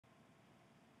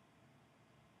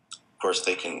course,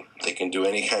 they can do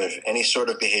any sort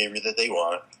of behavior that they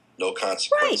want. No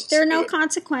consequences. Right, there are no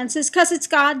consequences because it's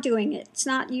God doing it. It's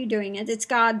not you doing it. It's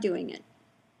God doing it.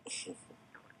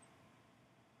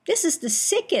 This is the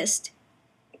sickest.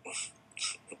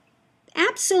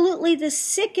 Absolutely the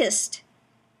sickest.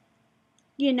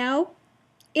 You know?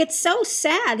 It's so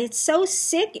sad. It's so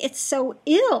sick. It's so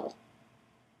ill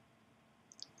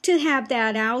to have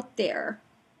that out there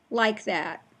like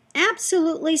that.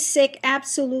 Absolutely sick,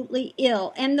 absolutely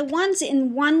ill. And the ones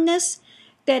in oneness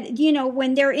that, you know,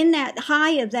 when they're in that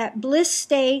high of that bliss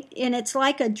state and it's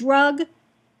like a drug,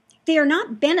 they are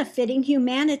not benefiting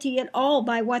humanity at all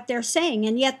by what they're saying.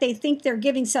 And yet they think they're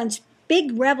giving such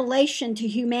big revelation to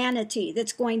humanity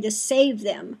that's going to save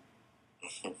them.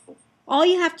 All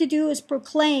you have to do is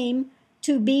proclaim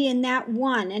to be in that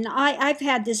one. And I've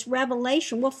had this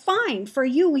revelation. Well, fine. For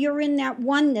you, you're in that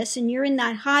oneness and you're in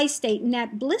that high state, in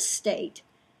that bliss state,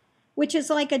 which is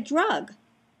like a drug.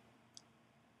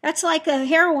 That's like a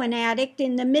heroin addict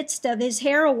in the midst of his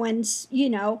heroin's, you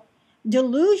know,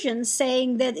 delusion,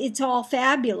 saying that it's all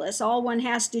fabulous. All one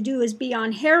has to do is be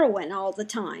on heroin all the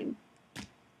time.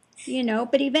 You know,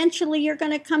 but eventually you're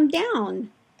going to come down.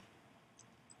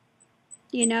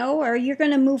 You know, or you're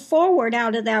going to move forward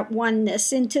out of that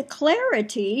oneness into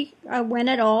clarity when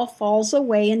it all falls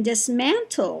away and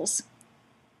dismantles.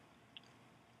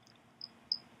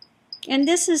 And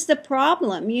this is the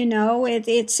problem, you know,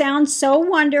 it sounds so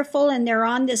wonderful and they're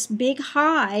on this big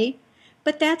high,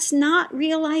 but that's not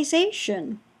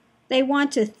realization. They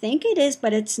want to think it is,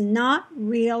 but it's not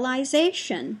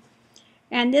realization.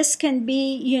 And this can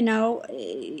be, you know,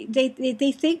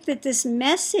 they think that this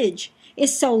message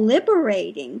is so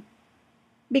liberating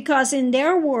because in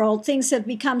their world things have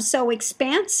become so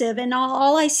expansive and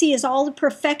all I see is all the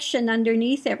perfection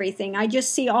underneath everything. I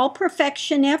just see all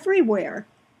perfection everywhere.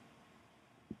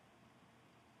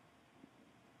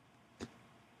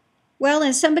 Well,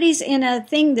 and somebody's in a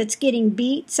thing that's getting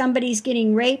beat, somebody's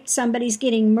getting raped, somebody's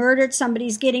getting murdered,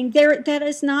 somebody's getting there. That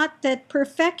is not that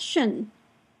perfection.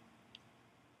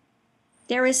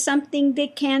 There is something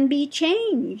that can be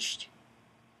changed.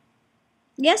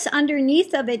 Yes,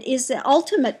 underneath of it is the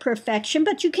ultimate perfection,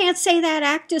 but you can't say that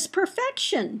act is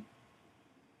perfection.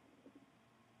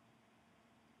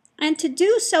 And to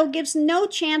do so gives no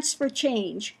chance for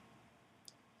change.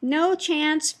 No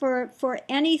chance for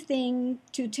anything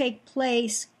to take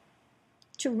place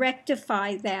to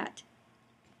rectify that.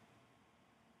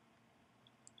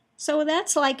 So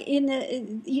that's like in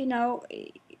the, you know,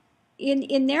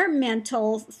 in their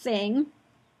mental thing,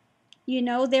 you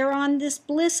know, they're on this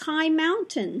bliss high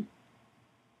mountain.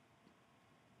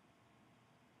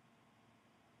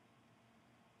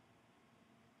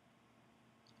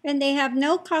 And they have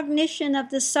no cognition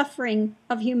of the suffering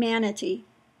of humanity.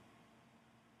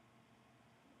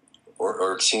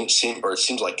 Or it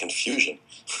seems like confusion.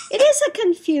 It is a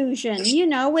confusion, you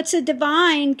know, it's a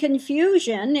divine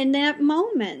confusion in that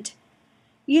moment.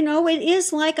 You know, it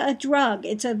is like a drug.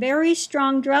 It's a very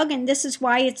strong drug, and this is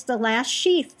why it's the last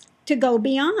sheath to go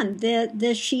beyond,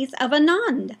 the sheath of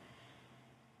Anand.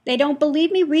 They don't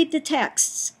believe me? Read the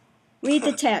texts. Read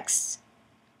the texts.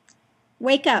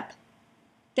 Wake up.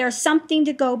 There's something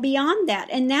to go beyond that,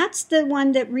 and that's the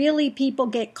one that really people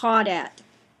get caught at.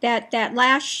 That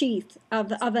last sheath of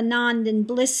Anand and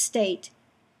bliss state.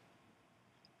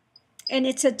 And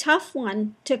it's a tough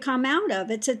one to come out of.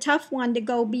 It's a tough one to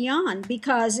go beyond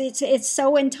because it's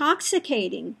so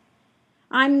intoxicating.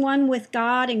 I'm one with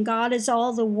God and God is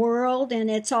all the world and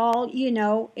it's all, you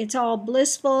know, it's all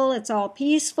blissful, it's all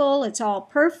peaceful, it's all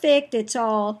perfect, it's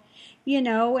all, you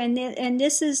know, and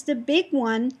this is the big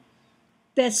one,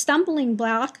 the stumbling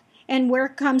block, and where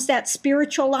comes that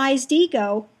spiritualized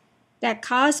ego, that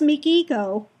cosmic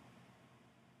ego.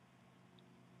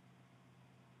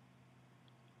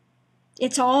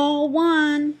 It's all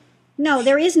one. No,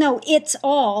 there is no it's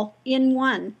all in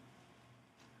one.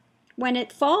 When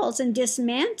it falls and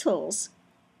dismantles.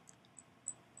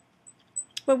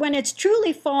 But when it's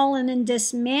truly fallen and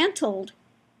dismantled,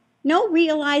 no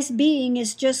realized being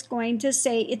is just going to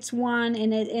say it's one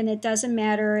and it doesn't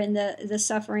matter and the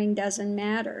suffering doesn't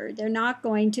matter. They're not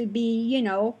going to be, you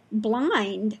know,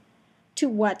 blind to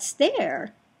what's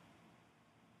there.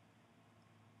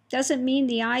 Doesn't mean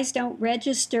the eyes don't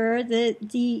register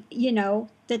the you know,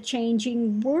 the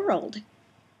changing world.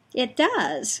 It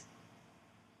does.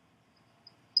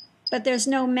 But there's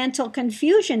no mental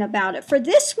confusion about it. For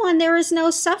this one, there is no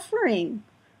suffering.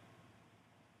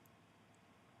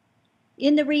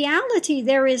 In the reality,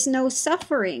 there is no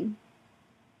suffering.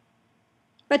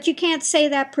 But you can't say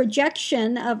that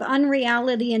projection of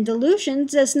unreality and delusion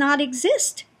does not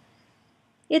exist.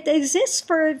 It exists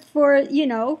for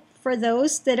for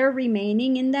those that are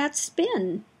remaining in that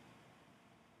spin.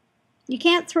 You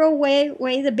can't throw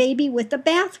away the baby with the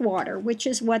bathwater, which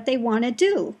is what they want to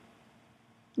do.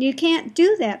 You can't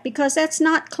do that because that's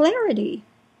not clarity.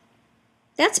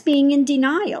 That's being in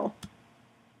denial.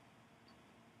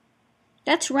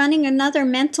 That's running another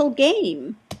mental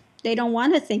game. They don't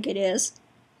want to think it is,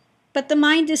 but the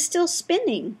mind is still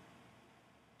spinning.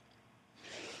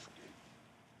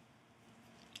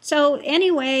 So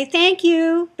anyway, thank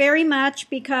you very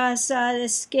much, because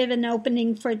this gave an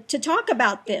opening to talk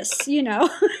about this,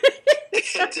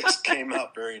 It just came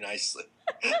out very nicely.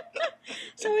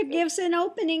 So it gives an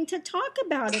opening to talk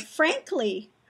about it, frankly.